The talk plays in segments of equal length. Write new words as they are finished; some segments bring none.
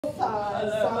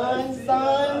signs, signs,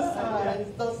 signs,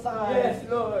 signs, the signs. Yes,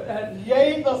 Lord.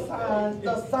 Yea, the signs,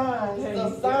 the signs,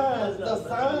 the signs, the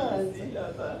signs.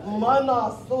 Mana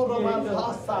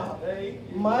Suramantasa.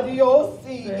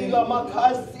 Mariosi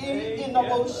Ilamakasi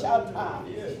Inamoshata.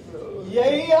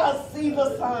 Yea, I see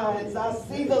the signs, I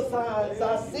see the signs,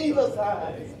 I see the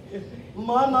signs.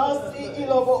 Manasi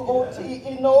Ilavo Oti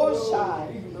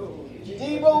Inoshai.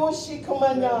 Dibo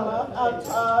Shikamanyana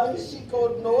Atai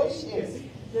Shikonoshis.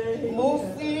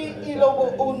 Musi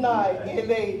Ilobo Unai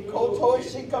Ele Koto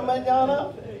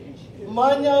Shikamanyana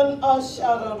Manyan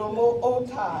Asharamu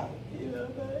Otai.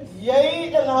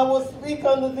 Yea, and I will speak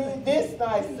unto thee this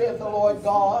night, saith the Lord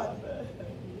God.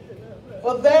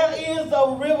 For there is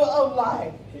a river of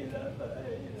life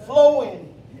flowing.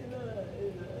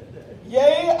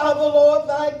 Yea, I, the Lord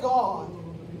thy God,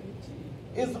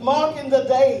 is marking the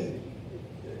day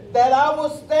that I will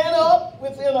stand up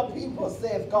within a people,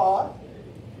 saith God.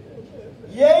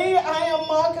 Yea, I am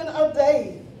marking a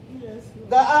day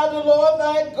that I, the Lord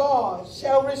thy God,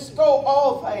 shall restore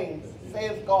all things,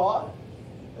 saith God.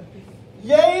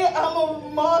 Yea,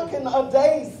 I'm marking a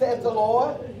day, saith the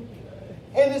Lord,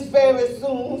 and it's very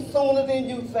soon, sooner than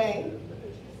you think.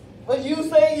 But you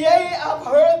say, yea, I've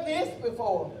heard this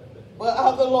before, but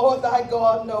I, the Lord thy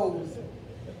God, knows.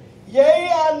 Yea,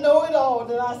 I know it all,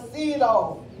 and I see it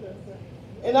all.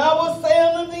 And I will say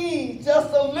unto thee,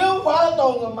 just a little while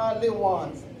longer, my little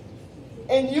ones,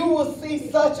 and you will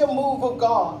see such a move of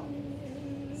God,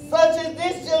 such as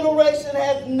this generation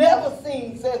has never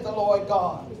seen, says the Lord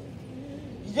God.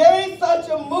 Yea, such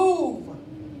a move,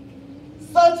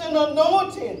 such an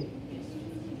anointing,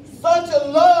 such a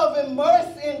love and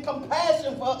mercy and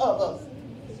compassion for others.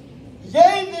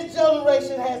 Yea, this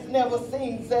generation has never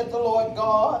seen, said the Lord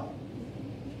God.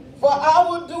 For I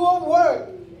will do a work,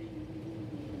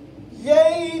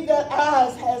 yea, that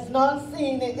eyes has not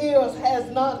seen, and ears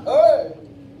has not heard,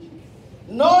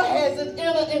 nor has it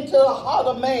entered into the heart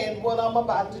of man what I'm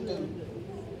about to do.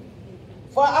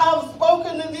 For I have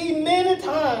spoken to thee many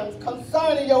times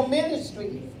concerning your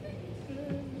ministries.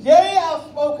 Yea, I have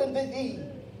spoken to thee.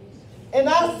 And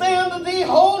I say unto thee,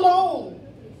 hold on,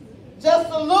 just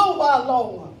a little while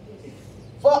longer.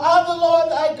 For I, the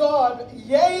Lord thy God,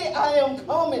 yea, I am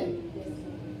coming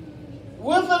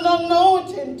with an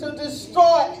anointing to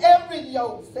destroy every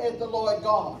yoke, said the Lord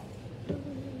God.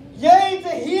 Yea, to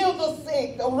heal the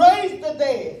sick, to raise the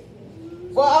dead.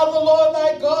 For I, the Lord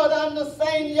thy God, I'm the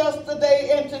same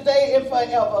yesterday and today and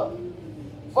forever.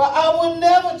 For I will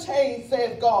never change,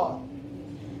 says God.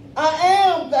 I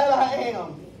am that I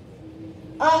am.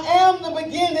 I am the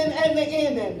beginning and the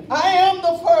ending. I am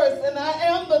the first and I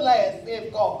am the last,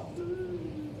 says God.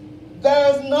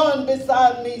 There is none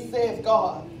beside me, says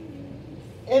God.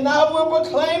 And I will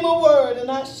proclaim a word, and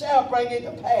I shall bring it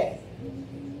to pass.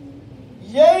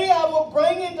 Yea, I will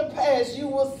bring it to pass. You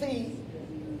will see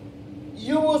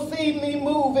me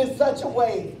move in such a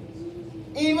way,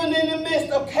 even in the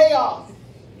midst of chaos,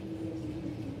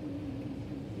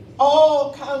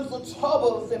 all kinds of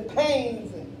troubles and pains.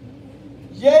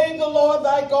 Yea, the Lord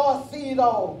thy God see it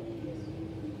all.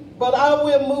 But I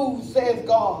will move, says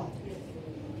God.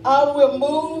 I will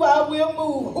move, I will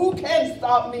move. Who can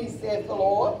stop me, says the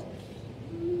Lord?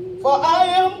 For I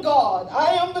am God.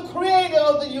 I am the creator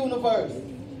of the universe.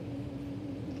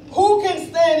 Who can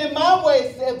stand in my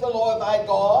way, says the Lord thy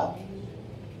God?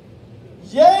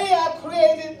 Yea, I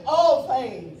created all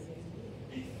things,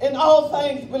 and all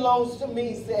things belongs to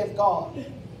me, says God.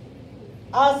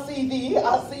 I see thee,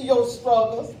 I see your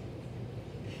struggles.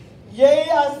 Yea,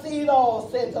 I see it all,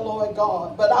 says the Lord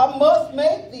God. But I must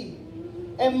make thee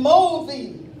and mold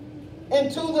thee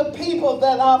into the people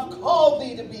that I've called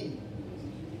thee to be.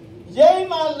 Yea,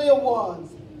 my little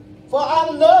ones, for I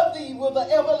love thee with an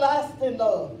everlasting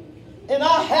love, and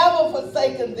I haven't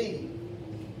forsaken thee.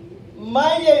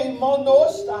 Maye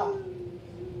monoshta,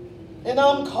 and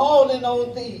I'm calling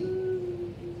on thee.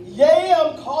 Yea,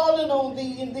 I'm calling on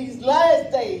thee in these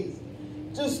last days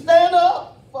to stand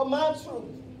up for my truth,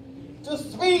 to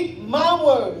speak my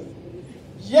words.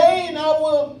 Yea, and I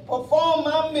will perform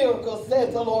my miracles,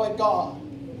 says the Lord God.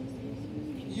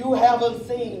 You haven't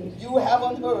seen, you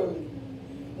haven't heard,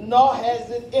 nor has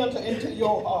it entered into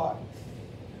your heart.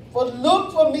 For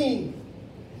look for me,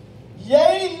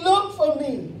 yea, look for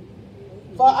me,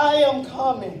 for I am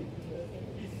coming.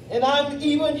 And I'm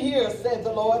even here, said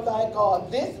the Lord thy God.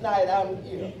 This night I'm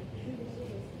here.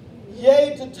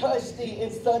 Yea, to touch thee in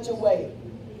such a way.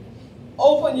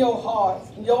 Open your hearts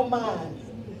and your minds.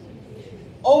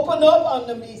 Open up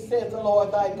unto me, said the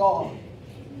Lord thy God.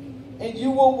 And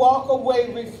you will walk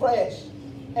away refreshed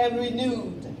and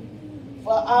renewed.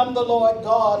 For I'm the Lord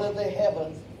God of the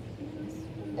heavens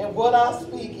And what I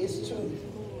speak is truth.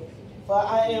 For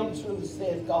I am truth,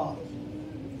 says God.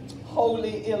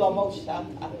 Holy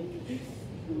Ilamoshata.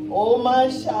 Oh my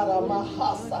Shara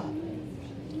Mahasa.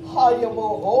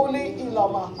 Hayamo Holy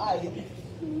Ilamahaya.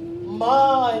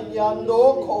 Ma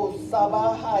Yanoko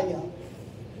Sabahaya.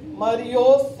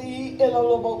 Mariosi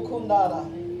Ilalobokundara.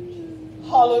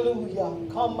 Hallelujah.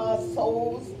 Come my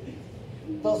souls.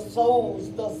 The souls,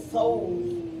 the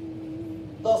souls.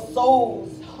 The souls.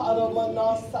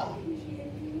 Haramanasa.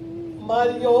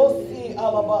 Mariosi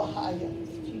Alabahaya.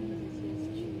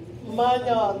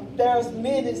 Manya, there's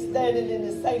many standing in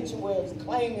the sanctuaries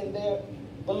claiming they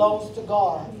belongs to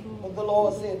God. But the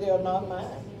Lord said they are not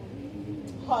mine.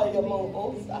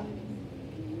 Hayamohosa.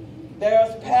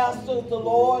 There's pastors the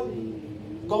Lord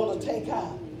going to take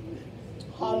out.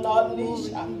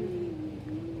 Hananisha.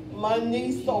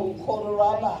 Maniso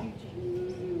Kodaraba.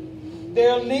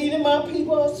 They're leading my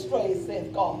people astray, says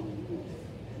God.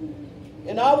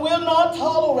 And I will not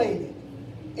tolerate it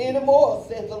anymore,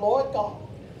 says the Lord God.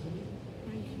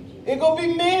 It's going to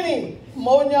be many.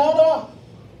 Monyana,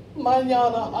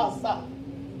 Manyana Hasa.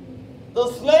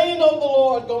 The slain of the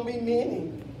Lord going to be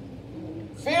many.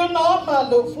 Fear not, my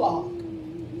little flock,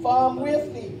 for I'm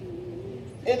with thee.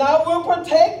 And I will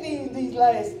protect thee these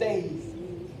last days.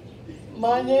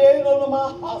 Manyana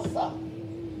Mahasa.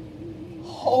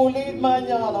 Holy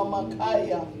Manyana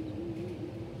Makaya.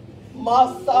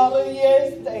 Masala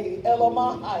Yeste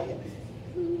Elamahaya.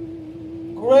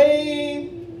 Great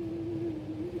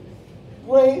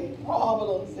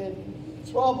problems and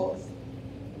troubles.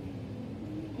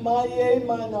 Maye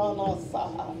Manana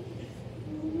Saha.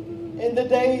 In the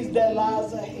days that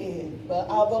lies ahead. But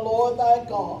I, the Lord thy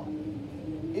God,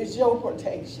 is your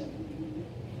protection.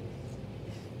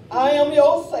 I am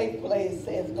your safe place,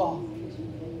 says God.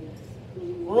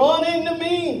 Run into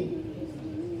me.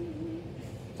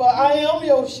 For I am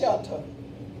your shelter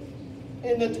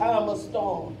in the time of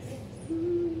storm.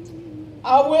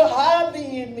 I will hide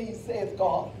thee in me, says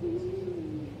God.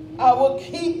 I will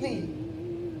keep thee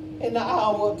in the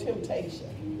hour of temptation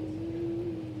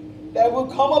that will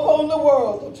come upon the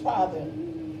world to try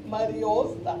them.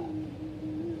 Mariosta,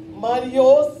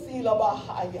 Mariosila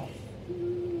Bahaya,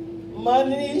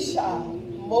 Manisha,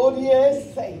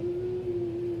 Modiese,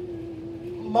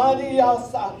 Maria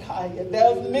Sakaya.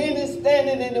 There's many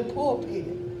standing in the pulpit.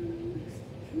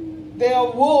 They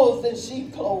are wolves in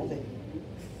sheep clothing.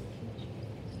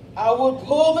 I will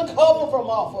pull the cover from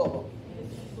off of them.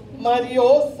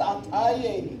 Mario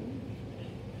Sataye.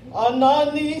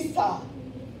 Ananisa.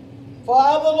 For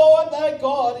I, the Lord thy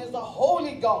God, is a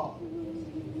holy God.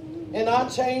 And I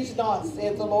change not,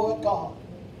 saith the Lord God.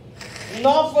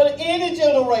 Not for any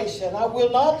generation I will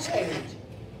not change.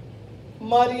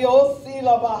 Mario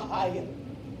Sila Bahaya.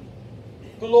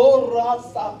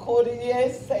 Glorasa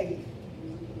Kodiese.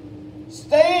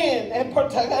 Stand and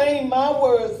proclaim my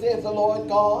words, says the Lord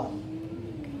God.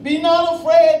 Be not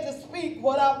afraid to speak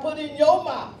what I put in your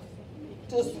mouth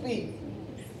to speak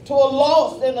to a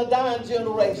lost and a dying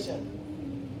generation.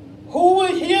 Who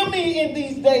will hear me in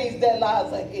these days that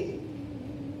lies ahead?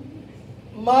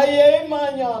 Maye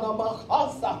Mañana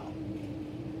Mahasa.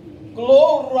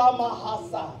 Glora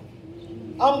Mahasa.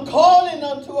 I'm calling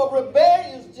unto a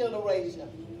rebellious generation.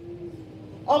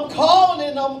 I'm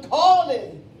calling.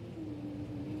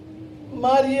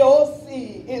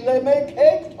 Mariosi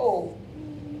Ilemeketo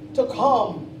to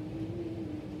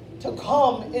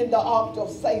come in the ark of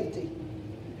safety.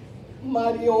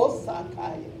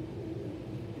 Mariosakaya.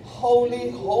 Holy,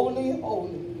 holy,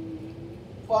 holy.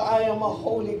 For I am a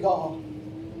holy God.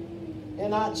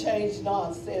 And I change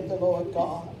not, said the Lord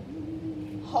God.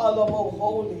 Halamo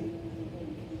holy.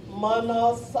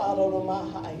 Mana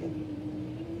Saramahaya.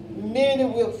 Many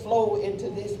will flow into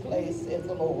this place, says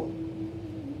the Lord.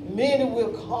 Many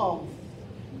will come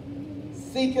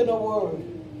seeking a word,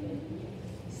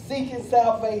 seeking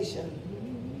salvation,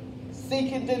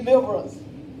 seeking deliverance.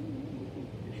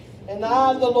 And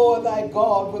I, the Lord thy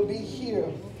God, will be here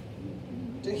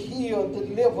to heal,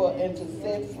 deliver, and to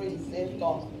set free, says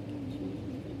God.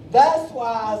 That's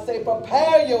why I say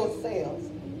prepare yourselves.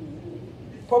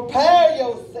 Prepare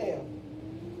yourself.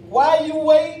 While you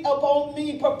wait upon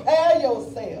me, prepare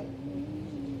yourself.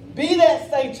 Be that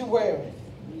sanctuary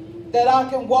that I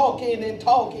can walk in and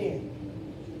talk in.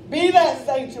 Be that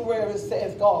sanctuary,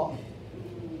 says God.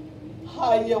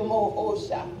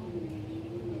 Hayamohosha.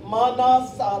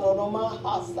 Manasada.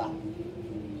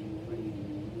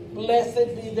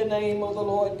 Blessed be the name of the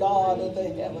Lord God of the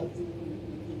heavens.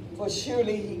 For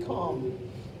surely he comes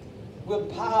with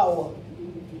power,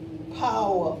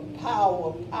 power,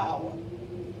 power, power,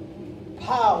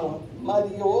 power,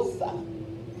 Mariosa.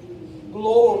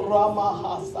 Glory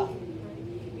Ramahasa.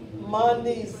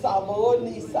 Manisa,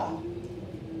 Bonisa.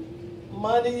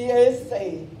 Money is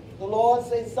saved. The Lord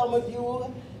said some of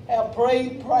you have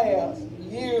prayed prayers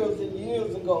years and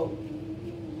years ago.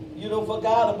 You don't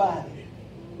forgot about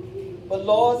it. But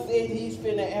Lord said he's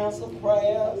finna answer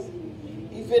prayers.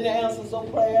 He's finna answer some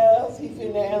prayers. He's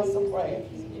finna answer prayers.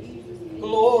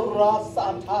 Glory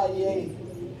Sataye.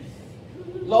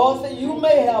 Lord said you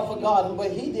may have forgotten,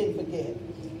 but he didn't forget.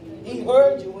 He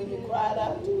heard you when you cried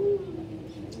out to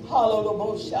him.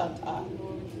 Hallelujah.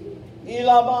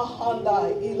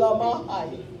 Ilamahanda,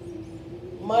 Ilamahai.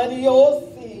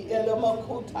 Mariosi,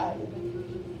 Elamakutai.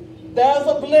 There's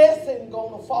a blessing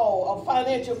going to fall, a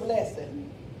financial blessing,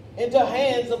 into the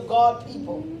hands of God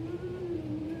people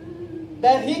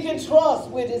that he can trust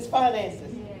with his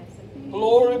finances.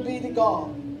 Glory be to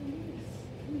God.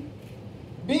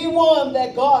 Be one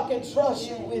that God can trust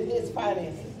you with his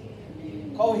finances.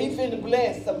 Because he finna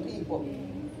bless some people.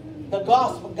 The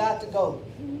gospel got to go.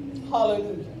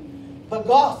 Hallelujah. The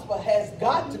gospel has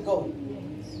got to go.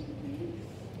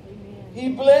 He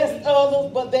blessed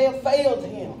others, but they have failed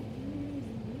him.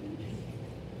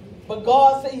 But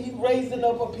God said he's raising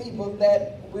up a people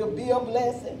that will be a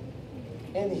blessing,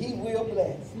 and he will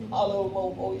bless.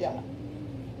 Hallelujah.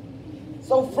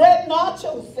 So fret not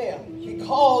yourself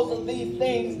because of these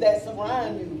things that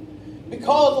surround you,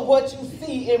 because of what you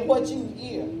see and what you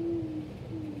hear.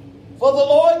 For the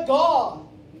Lord God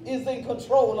is in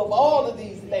control of all of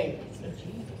these things.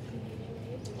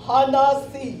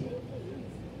 Hanasi,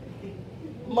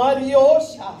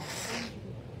 Mariosha.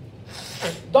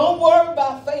 Don't worry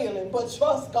about failing, but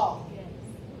trust God.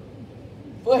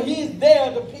 For he's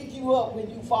there to pick you up when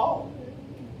you fall.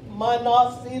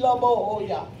 Manasila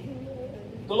bohoya.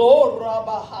 Glory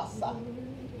bahasa.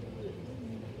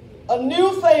 A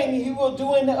new thing he will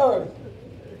do in the earth,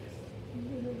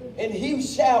 and he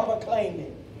shall proclaim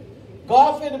it.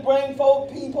 God finna bring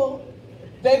forth people.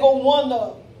 They gonna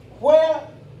wonder, where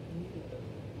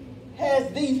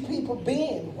has these people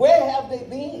been? Where have they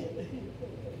been?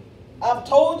 I've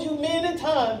told you many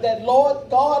times that Lord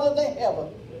God of the heaven,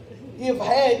 he have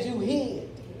had you hid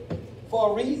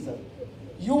for a reason.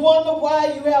 You wonder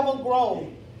why you haven't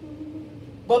grown.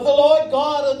 But the Lord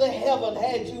God of the heaven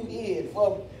had you hid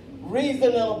for a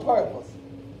reason and a purpose.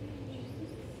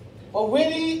 But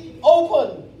when he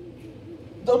opened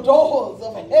the doors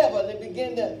of heaven and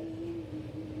began to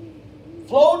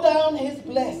flow down his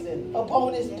blessing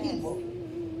upon his people,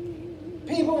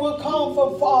 people will come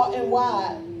from far and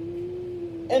wide.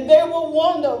 And they will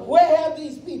wonder, where have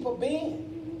these people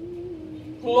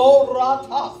been?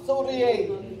 Glorata Surye,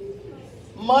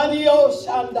 Manio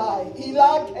Shandai,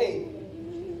 Ilake.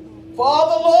 For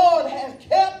the Lord has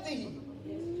kept thee.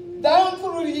 Down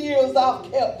through the years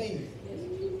I've kept thee.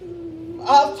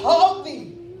 I've taught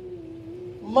thee.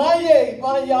 Maye,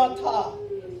 Mayata.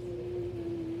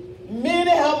 Many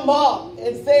have mocked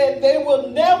and said they will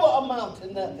never amount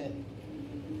to nothing.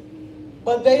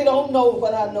 But they don't know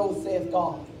what I know, says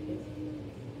God.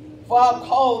 For I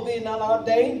called thee and I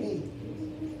ordained thee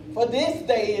for this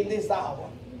day and this hour.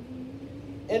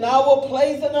 And I will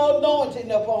place an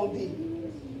anointing upon thee.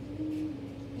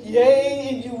 Yea,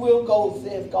 and you will go,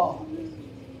 says God.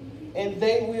 And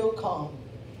they will come.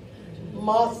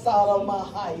 Masara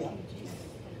Mahaya.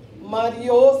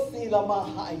 Mariosila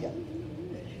Mahaya.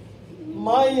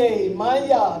 Maye,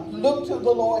 Maya. Look to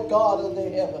the Lord God of the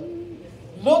heaven.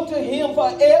 Look to him for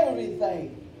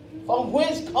everything, from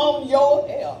whence come your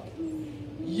help.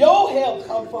 Your help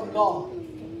comes from God.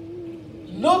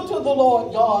 Look to the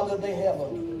Lord God of the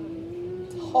heaven.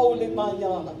 Holy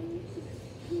Mayana.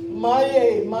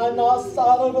 Maye,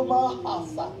 Manasara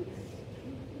Mahasa.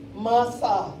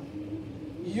 Masa.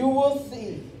 You will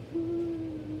see.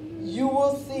 You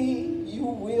will see. You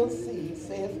will see,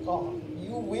 says God.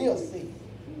 You will see.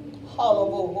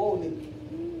 Hallelujah, holy.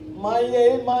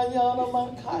 Maye, Mayana,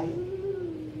 Makaya.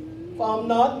 For I'm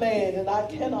not man and I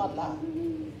cannot lie.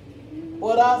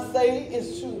 What I say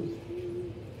is truth.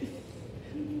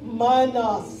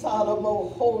 Mana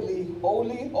Salomo, holy,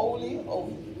 holy, holy,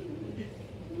 holy.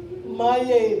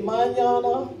 Maye,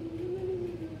 Mayana.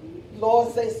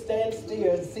 Lord say, stand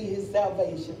still and see his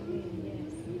salvation.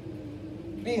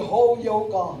 Behold your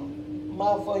God.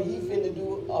 For he finna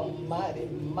do a mighty,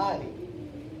 mighty,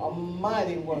 a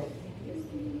mighty work.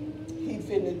 He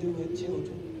finna do it,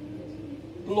 children.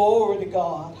 Glory to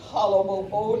God. Hallelujah,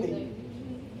 holy.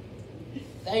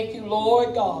 Thank you,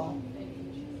 Lord God.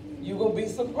 You're going to be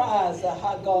surprised at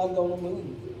how God's going to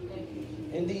move.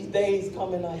 In these days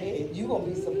coming ahead, you're going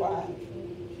to be surprised.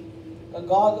 But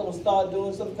God's going to start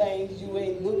doing some things you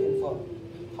ain't looking for.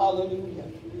 Hallelujah.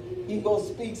 He gonna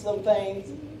speak some things.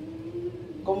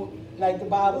 Like the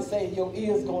Bible says, your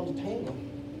ears gonna tingle.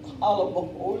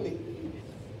 Hallelujah.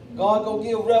 God gonna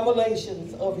give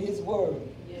revelations of his word.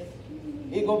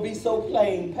 It gonna be so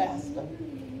plain, Pastor.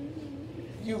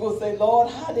 You gonna say, Lord,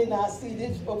 how didn't I see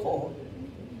this before?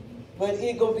 But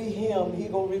it gonna be him. He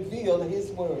gonna reveal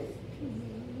his word.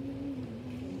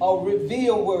 A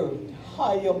revealed word.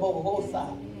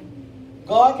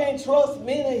 God can't trust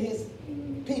many of his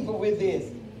people with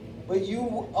this. But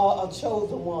you are a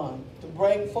chosen one to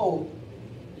bring forth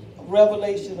a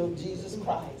revelation of Jesus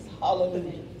Christ.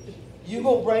 Hallelujah. You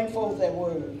gonna bring forth that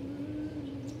word.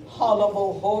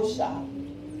 Hallelujah.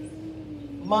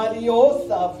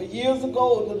 Mariosa, for years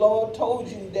ago, the Lord told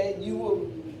you that you will,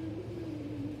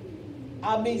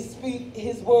 speak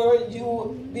his word, you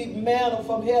will be manna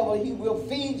from heaven. He will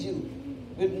feed you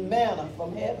with manna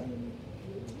from heaven.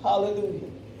 Hallelujah.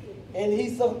 And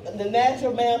the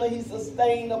natural manna, he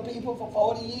sustained the people for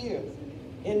 40 years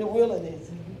in the wilderness.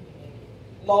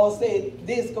 Lord said,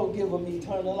 this gonna give them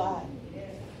eternal life.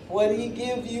 What he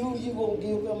give you, you gonna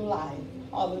give them life.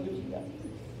 Hallelujah.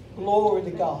 Glory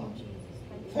to God.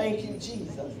 Thank you,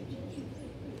 Jesus.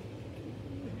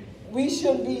 We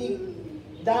should be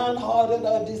downhearted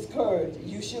or discouraged.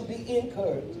 You should be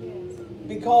encouraged.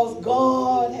 Because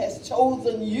God has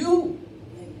chosen you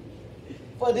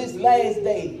for this last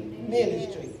day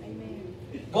ministry.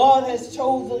 God has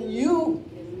chosen you.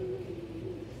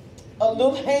 A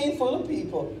little handful of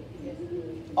people.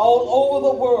 All over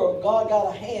the world, God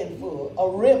got a handful, a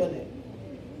remnant,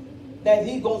 that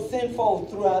he going to send forth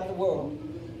throughout the world.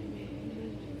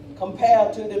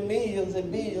 Compared to the millions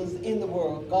and billions in the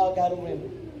world, God got a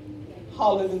remnant.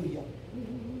 Hallelujah.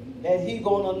 That he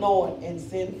going to anoint and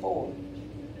send forth.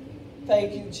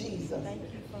 Thank you, Jesus.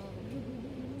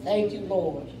 Thank you,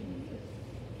 Lord.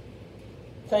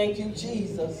 Thank you,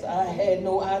 Jesus. I had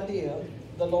no idea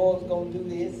the Lord's going to do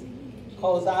this,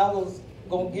 because I was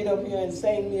going to get up here and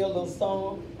sing me a little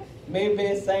song. Maybe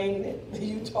I sang it.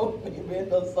 You told me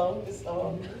maybe I sung this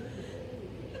song.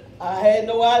 I had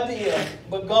no idea,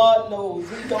 but God knows.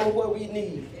 He knows what we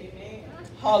need. Amen.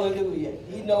 Hallelujah.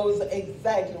 He knows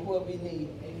exactly what we need.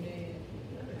 Amen.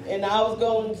 And I was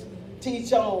going to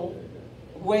teach on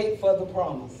wait for the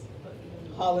promise.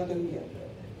 Hallelujah.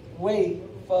 Wait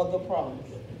for the promise.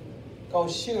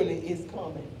 Because surely it's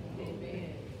coming.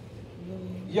 Amen.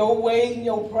 Your waiting,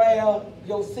 your prayer,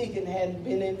 your seeking hadn't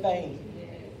been in vain.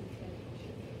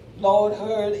 Lord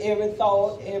heard every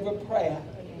thought, every prayer.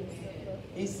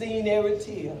 He seen every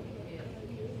tear.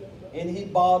 And he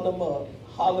balled them up.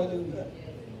 Hallelujah.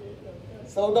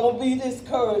 So don't be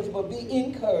discouraged, but be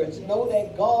encouraged. Know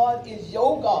that God is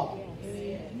your God.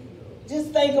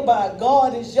 Just think about it.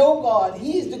 God is your God.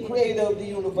 He's the creator of the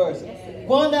universe.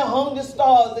 One that hung the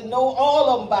stars and know all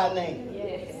of them by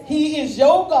name. He is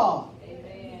your God.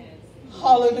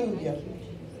 Hallelujah.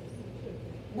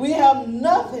 We have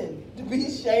nothing to be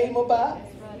ashamed about.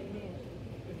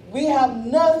 We have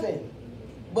nothing.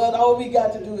 But all we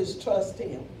got to do is trust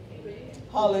him.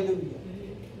 Hallelujah.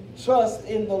 Trust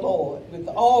in the Lord with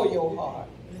all your heart.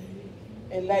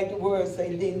 And like the word say,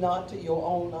 lean not to your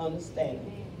own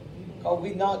understanding. Because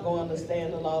we're not going to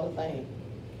understand a lot of things.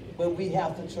 But we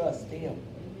have to trust him.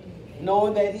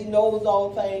 Knowing that he knows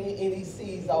all things and he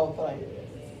sees all things.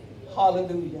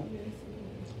 Hallelujah.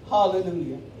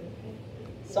 Hallelujah.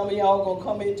 Some of y'all going to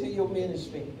come into your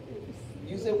ministry.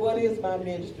 You say, what is my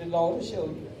ministry? Lord will show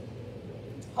you.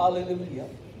 Hallelujah.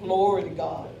 Glory to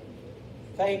God.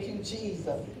 Thank you,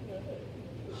 Jesus.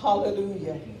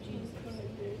 Hallelujah.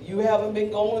 You haven't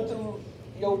been going through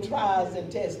your trials and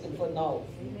testing for no.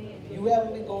 You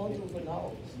haven't been going through for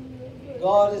no.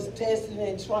 God is testing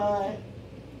and trying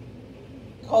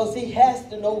because he has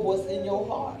to know what's in your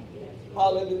heart.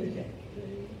 Hallelujah.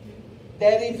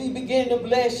 That if he begin to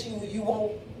bless you, you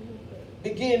won't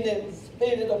begin to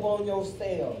spend it upon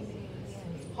yourself.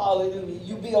 Hallelujah.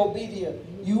 You be obedient.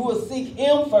 You will seek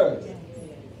him first.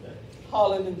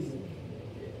 Hallelujah.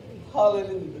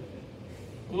 Hallelujah.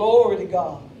 Glory to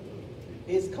God.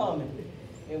 It's coming.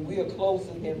 And we are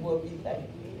closer than what we think.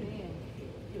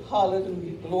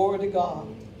 Hallelujah. Glory to God.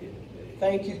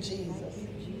 Thank you, Jesus.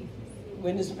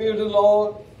 When the Spirit of the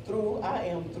Lord through, I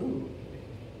am through.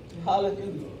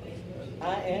 Hallelujah.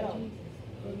 I am.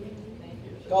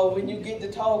 Because when you get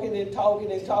to talking and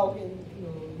talking and talking,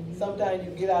 sometimes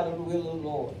you get out of the will of the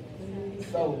Lord.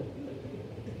 So,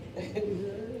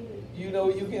 you know,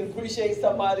 you can appreciate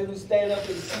somebody who stand up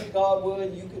and speak God's word,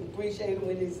 and you can appreciate them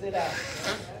when they sit down.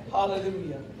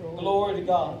 Hallelujah. Glory to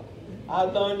God.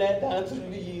 I've learned that down through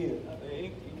the years.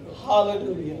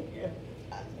 Hallelujah.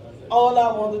 All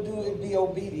I want to do is be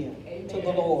obedient. to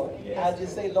the Lord. I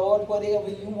just say, Lord, whatever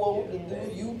you want to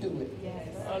do, you do it.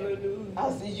 Hallelujah.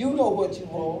 I said, you know what you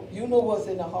want. You know what's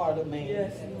in the heart of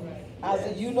man. I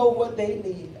said, you know what they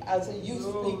need. I said, you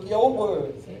speak your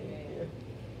words.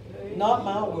 Not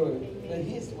my word, but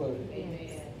his word.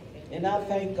 And I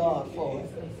thank God for it.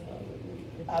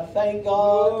 I thank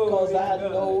God because I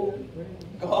know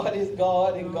God is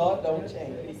God and God don't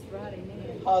change.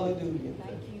 Hallelujah.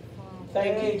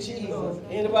 Thank you, Jesus.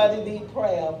 Anybody need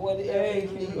prayer? Whatever you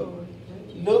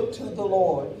need, look to the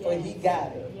Lord, for he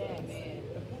got it.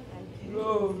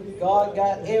 God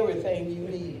got everything you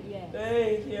need.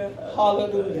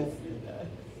 Hallelujah.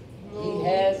 He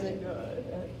has it,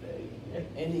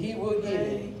 and he will give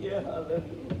it.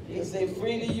 He said,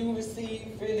 freely you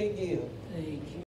receive, freely give.